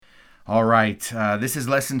All right, this is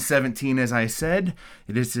lesson 17, as I said.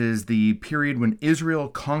 This is the period when Israel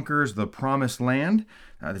conquers the promised land.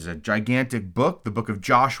 There's a gigantic book, the book of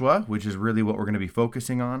Joshua, which is really what we're going to be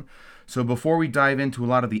focusing on. So before we dive into a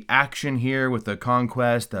lot of the action here with the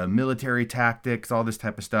conquest, the military tactics, all this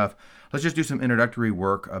type of stuff, let's just do some introductory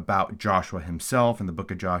work about Joshua himself in the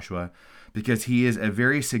book of Joshua, because he is a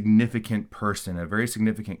very significant person, a very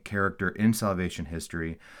significant character in salvation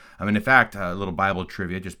history. In fact, a little Bible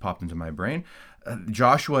trivia just popped into my brain.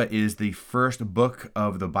 Joshua is the first book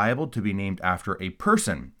of the Bible to be named after a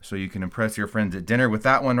person. So you can impress your friends at dinner with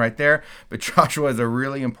that one right there. But Joshua is a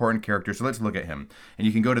really important character, so let's look at him. And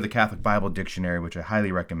you can go to the Catholic Bible Dictionary, which I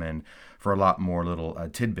highly recommend for a lot more little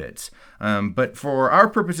tidbits. But for our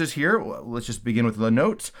purposes here, let's just begin with the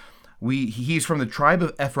notes. He's from the tribe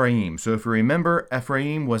of Ephraim. So if you remember,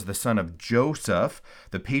 Ephraim was the son of Joseph,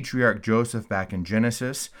 the patriarch Joseph back in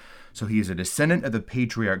Genesis. So he is a descendant of the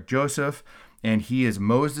patriarch Joseph, and he is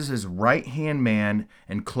Moses' right-hand man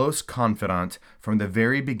and close confidant from the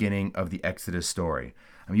very beginning of the Exodus story.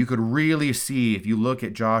 You could really see, if you look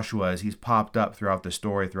at Joshua as he's popped up throughout the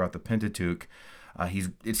story, throughout the Pentateuch,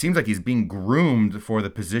 it seems like he's being groomed for the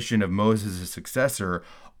position of Moses' successor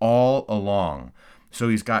all along. So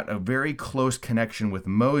he's got a very close connection with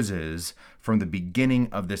Moses from the beginning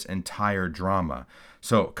of this entire drama.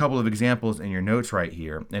 So a couple of examples in your notes right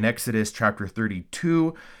here. In Exodus chapter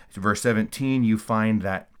 32, verse 17, you find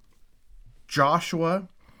that Joshua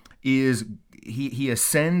he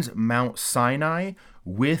ascends Mount Sinai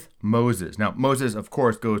with Moses. Now, Moses, of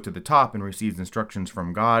course, goes to the top and receives instructions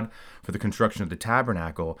from God for the construction of the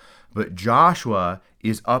tabernacle, but Joshua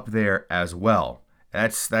is up there as well.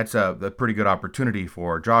 That's a pretty good opportunity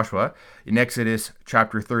for Joshua. In Exodus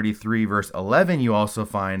chapter 33, verse 11, you also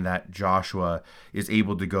find that Joshua is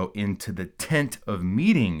able to go into the tent of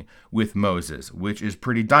meeting with Moses, which is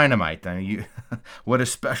pretty dynamite. What a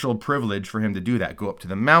special privilege for him to do that. Go up to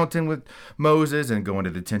the mountain with Moses and go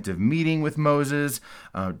into the tent of meeting with Moses.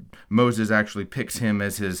 Moses actually picks him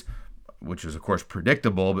as his, which is, of course,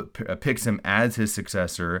 predictable, but picks him as his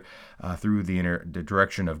successor through the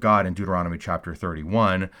direction of God in Deuteronomy chapter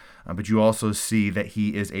 31. But you also see that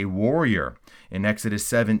he is a warrior. In Exodus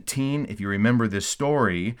 17, if you remember this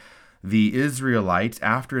story, the Israelites,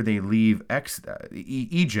 after they leave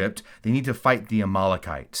Egypt, they need to fight the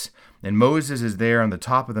Amalekites. And Moses is there on the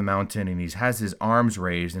top of the mountain, and he has his arms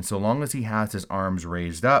raised. And so long as he has his arms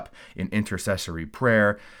raised up in intercessory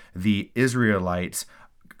prayer, the Israelites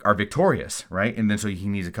are victorious, right? And then so he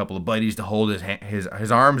needs a couple of buddies to hold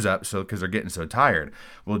his arms up, so because they're getting so tired.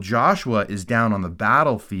 Well, Joshua is down on the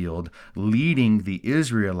battlefield leading the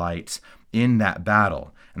Israelites in that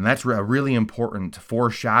battle. And that's a really important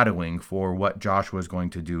foreshadowing for what Joshua is going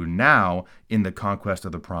to do now in the conquest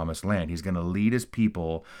of the promised land. He's going to lead his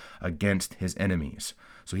people against his enemies.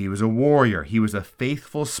 So he was a warrior. He was a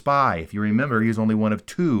faithful spy. If you remember, he was only one of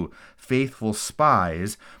two faithful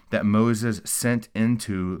spies that Moses sent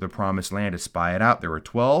into the promised land to spy it out. There were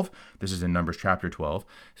 12. This is in Numbers chapter 12,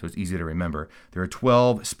 so it's easy to remember. There are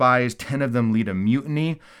 12 spies. 10 of them lead a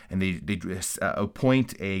mutiny, and they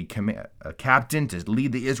appoint a captain to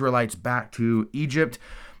lead the Israelites back to Egypt.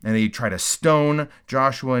 And they try to stone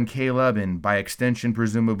Joshua and Caleb, and by extension,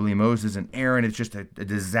 presumably Moses and Aaron. It's just a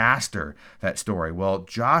disaster, that story. Well,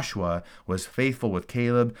 Joshua was faithful with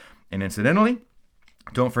Caleb, and incidentally,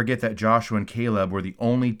 don't forget that Joshua and Caleb were the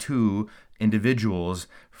only two individuals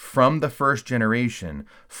from the first generation,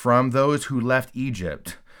 from those who left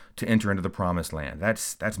Egypt, to enter into the promised land.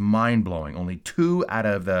 That's mind-blowing. Only 2 out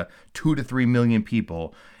of the 2 to 3 million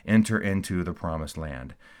people enter into the promised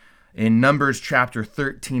land. In Numbers chapter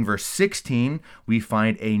 13, verse 16, we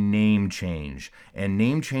find a name change. And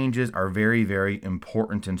name changes are very, very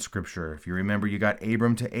important in Scripture. If you remember, you got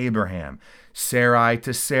Abram to Abraham, Sarai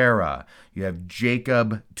to Sarah. You have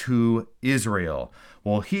Jacob to Israel.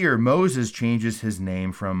 Well, here, Moses changes his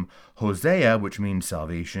name from Hosea, which means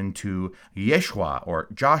salvation, to Yeshua, or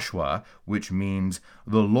Joshua, which means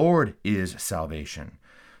the Lord is salvation.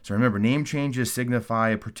 So remember, name changes signify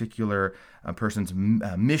a particular person's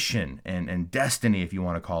mission and destiny, if you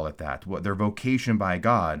want to call it that, what their vocation by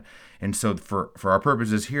God. And so for our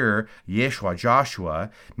purposes here, Yeshua, Joshua,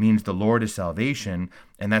 means the Lord is salvation,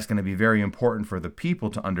 and that's going to be very important for the people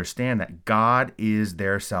to understand that God is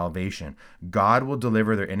their salvation. God will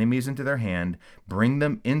deliver their enemies into their hand, bring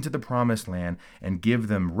them into the promised land, and give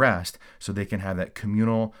them rest so they can have that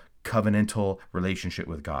communal, covenantal relationship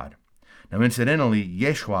with God. Now, incidentally,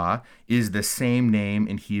 Yeshua is the same name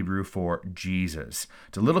in Hebrew for Jesus.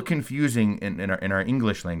 It's a little confusing in our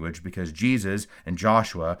English language because Jesus and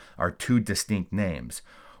Joshua are two distinct names.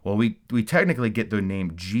 Well, we technically get the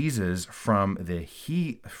name Jesus from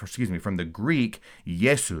from the Greek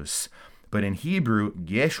Jesus, but in Hebrew,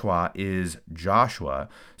 Yeshua is Joshua.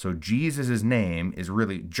 So Jesus' name is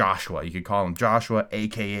really Joshua. You could call him Joshua,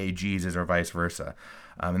 aka Jesus, or vice versa.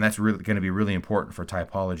 And that's really going to be really important for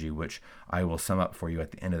typology, which I will sum up for you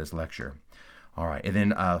at the end of this lecture. All right, and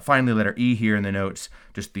then finally, letter E here in the notes,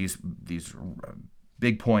 just these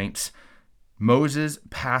big points. Moses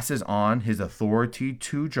passes on his authority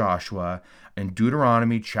to Joshua in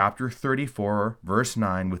Deuteronomy chapter 34, verse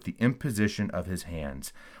 9, with the imposition of his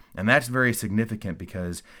hands. And that's very significant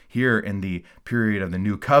because here in the period of the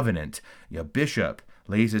new covenant, a bishop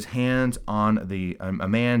lays his hands on a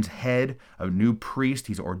man's head, a new priest.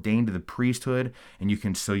 He's ordained to the priesthood, and you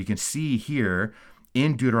can see here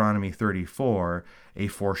in Deuteronomy 34 a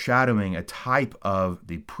foreshadowing, a type of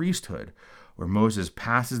the priesthood, where Moses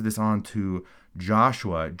passes this on to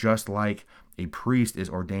Joshua, just like a priest is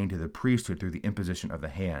ordained to the priesthood through the imposition of the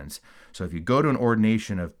hands. So if you go to an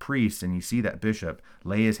ordination of priests and you see that bishop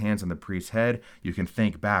lay his hands on the priest's head, you can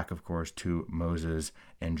think back, of course, to Moses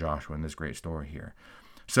and Joshua in this great story here.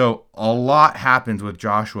 So a lot happens with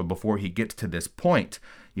Joshua before he gets to this point.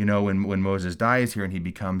 When Moses dies here and he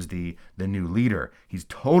becomes the new leader, he's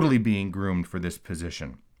totally being groomed for this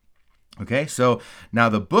position. Okay, so now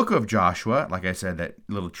the book of Joshua, like I said, that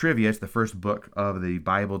little trivia, it's the first book of the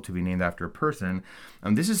Bible to be named after a person.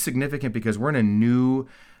 This is significant because we're in a new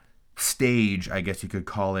stage, I guess you could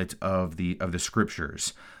call it, of the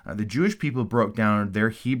scriptures. The Jewish people broke down their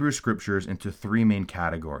Hebrew scriptures into three main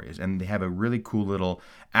categories, and they have a really cool little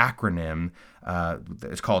acronym.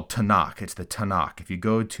 It's called Tanakh. It's the Tanakh. If you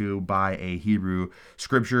go to buy a Hebrew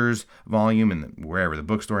scriptures volume in wherever, the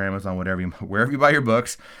bookstore, Amazon, wherever you buy your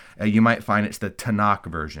books, you might find it's the Tanakh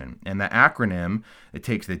version. And the acronym, it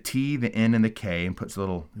takes the T, the N, and the K and puts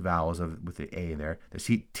little vowels with the A there. The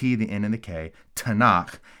T, the N, and the K,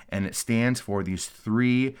 Tanakh, and it stands for these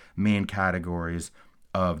three main categories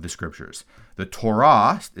of the scriptures. The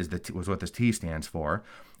Torah was what this T stands for,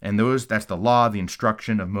 and that's the law, the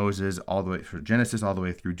instruction of Moses, all the way through Genesis, all the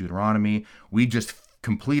way through Deuteronomy. We just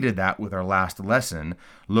completed that with our last lesson,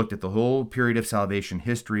 looked at the whole period of salvation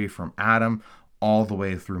history from Adam all the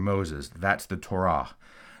way through Moses. That's the Torah.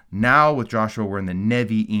 Now with Joshua, we're in the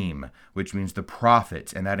Nevi'im, which means the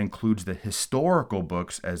prophets, and that includes the historical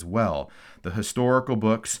books as well. The historical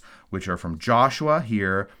books, which are from Joshua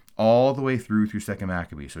here, all the way through 2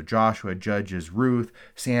 Maccabees. So Joshua, Judges, Ruth,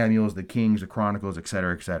 Samuel's, the Kings, the Chronicles,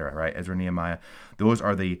 etc., right? Ezra, Nehemiah. Those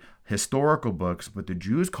are the historical books, but the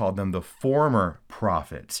Jews called them the former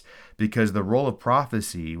prophets because the role of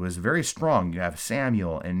prophecy was very strong. You have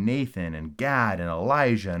Samuel and Nathan and Gad and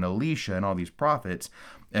Elijah and Elisha and all these prophets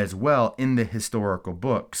as well in the historical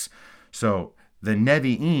books. So the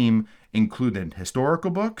Nevi'im included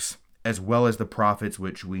historical books as well as the prophets,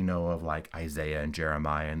 which we know of, like Isaiah and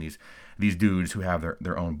Jeremiah and these dudes who have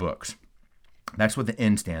their own books. That's what the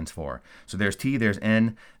N stands for. So there's T, there's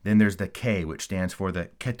N, then there's the K, which stands for the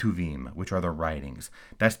Ketuvim, which are the writings.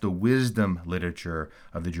 That's the wisdom literature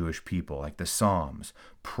of the Jewish people, like the Psalms,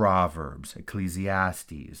 Proverbs,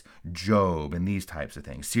 Ecclesiastes, Job, and these types of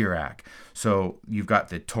things, Sirach. So you've got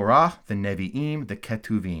the Torah, the Nevi'im, the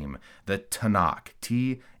Ketuvim, the Tanakh,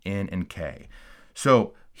 T, N, and K.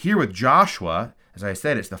 So here with Joshua, as I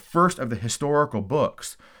said, it's the first of the historical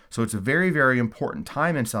books. So it's a very, very important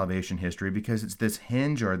time in salvation history because it's this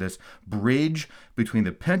hinge or this bridge between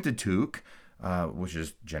the Pentateuch, which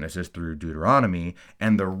is Genesis through Deuteronomy,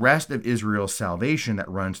 and the rest of Israel's salvation that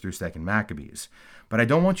runs through 2 Maccabees. But I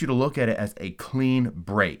don't want you to look at it as a clean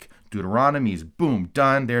break. Deuteronomy is boom,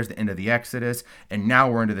 done. There's the end of the Exodus. And now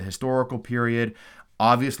we're into the historical period.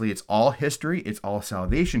 Obviously, it's all history. It's all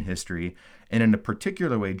salvation history. And in a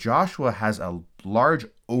particular way, Joshua has a large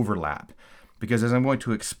overlap because, as I'm going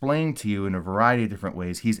to explain to you in a variety of different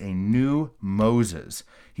ways, he's a new Moses.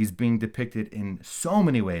 He's being depicted in so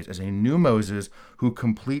many ways as a new Moses who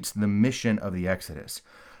completes the mission of the Exodus.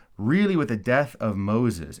 Really, with the death of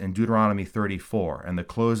Moses in Deuteronomy 34 and the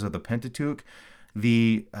close of the Pentateuch,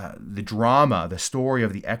 the drama, the story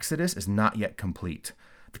of the Exodus is not yet complete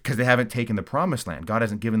because they haven't taken the promised land. God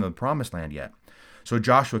hasn't given them the promised land yet. So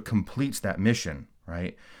Joshua completes that mission,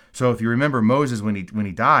 right? So if you remember Moses, when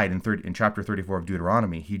he died in chapter 34 of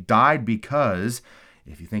Deuteronomy, he died because,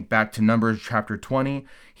 if you think back to Numbers chapter 20,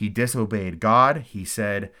 he disobeyed God.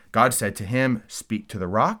 God said to him, speak to the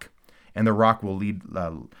rock, and the rock will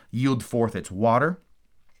yield forth its water.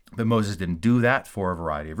 But Moses didn't do that for a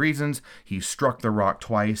variety of reasons. He struck the rock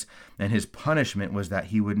twice, and his punishment was that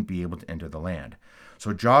he wouldn't be able to enter the land.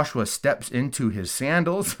 So Joshua steps into his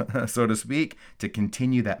sandals, so to speak, to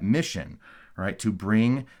continue that mission, right, to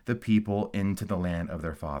bring the people into the land of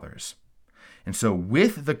their fathers. And so,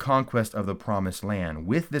 with the conquest of the promised land,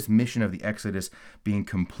 with this mission of the Exodus being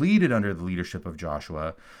completed under the leadership of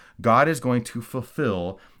Joshua, God is going to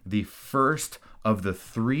fulfill the first of the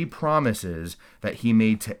three promises that he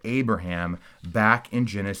made to Abraham back in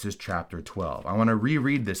Genesis chapter 12. I want to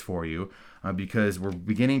reread this for you because we're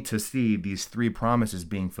beginning to see these three promises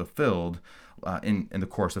being fulfilled in the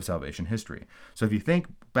course of salvation history. So if you think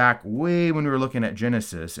back way when we were looking at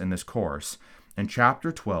Genesis in this course, in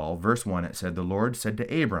chapter 12, verse 1, it said, "The Lord said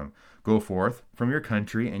to Abram, go forth from your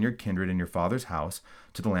country and your kindred and your father's house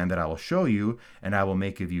to the land that I will show you, and I will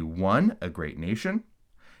make of you, one, a great nation,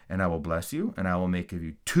 and I will bless you, and I will make of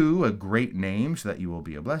you, two, a great name, so that you will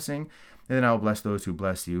be a blessing, and then I will bless those who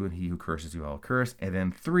bless you, and he who curses you I will curse, and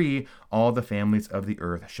then three, all the families of the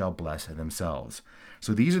earth shall bless themselves."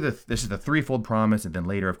 So this is the threefold promise, and then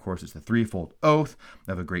later, of course, it's the threefold oath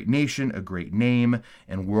of a great nation, a great name,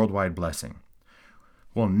 and worldwide blessing.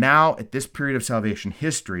 Well, now at this period of salvation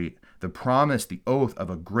history, the promise, the oath of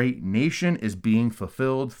a great nation is being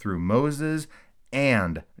fulfilled through Moses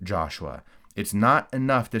and Joshua. It's not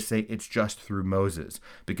enough to say it's just through Moses,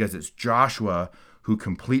 because it's Joshua who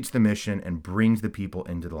completes the mission and brings the people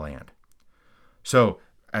into the land. So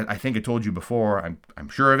I think I told you before, I'm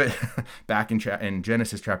sure of it, back in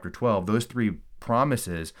Genesis chapter 12, those three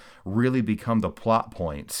promises really become the plot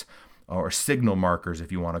points or signal markers,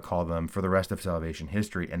 if you want to call them, for the rest of salvation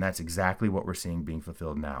history. And that's exactly what we're seeing being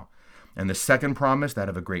fulfilled now. And the second promise, that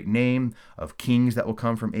of a great name, of kings that will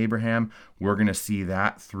come from Abraham, we're going to see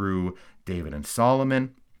that through David and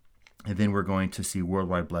Solomon. And then we're going to see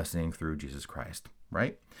worldwide blessing through Jesus Christ,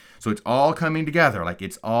 right? So it's all coming together. Like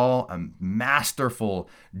it's all a masterful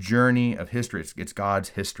journey of history. It's God's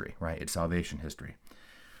history, right? It's salvation history.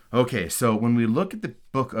 Okay, so when we look at the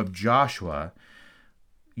book of Joshua,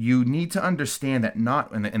 you need to understand that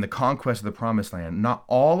not in the conquest of the promised land, not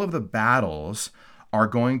all of the battles are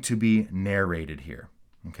going to be narrated here.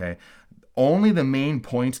 Okay, only the main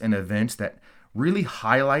points and events that really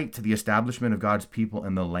highlight to the establishment of God's people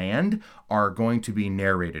in the land are going to be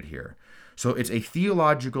narrated here. So it's a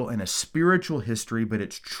theological and a spiritual history, but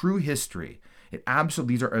it's true history.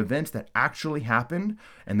 These are events that actually happened,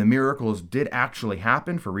 and the miracles did actually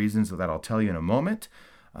happen for reasons that I'll tell you in a moment.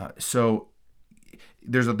 So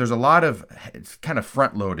there's a lot of, it's kind of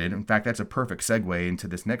front loaded. In fact, that's a perfect segue into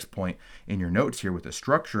this next point in your notes here with the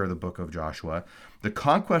structure of the book of Joshua. The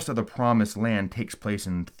conquest of the promised land takes place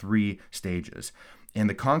in three stages. And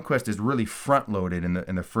the conquest is really front loaded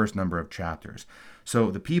in the first number of chapters. So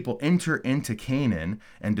the people enter into Canaan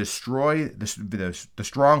and destroy the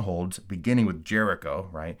strongholds, beginning with Jericho,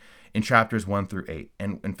 right, in chapters 1 through 8.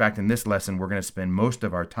 And in fact, in this lesson, we're going to spend most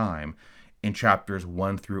of our time in chapters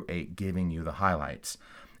 1 through 8, giving you the highlights.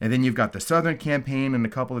 And then you've got the southern campaign in a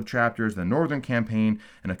couple of chapters, the northern campaign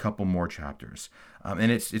in a couple more chapters.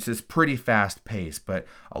 And it's this pretty fast pace, but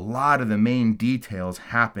a lot of the main details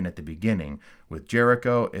happen at the beginning with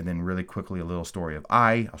Jericho, and then really quickly a little story of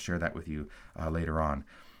Ai. I'll share that with you later on.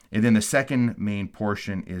 And then the second main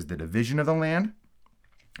portion is the division of the land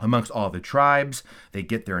amongst all the tribes. They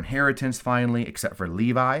get their inheritance finally, except for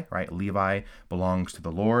Levi, right? Levi belongs to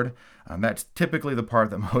the Lord. That's typically the part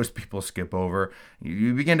that most people skip over.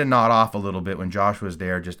 You begin to nod off a little bit when Joshua's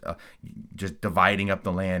there, just dividing up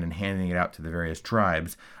the land and handing it out to the various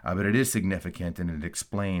tribes. But it is significant, and it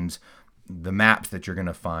explains the maps that you're going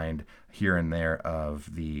to find here and there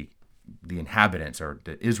of the inhabitants or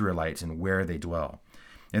the Israelites and where they dwell.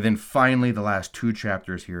 And then finally, the last two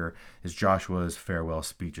chapters here is Joshua's farewell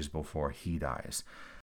speeches before he dies.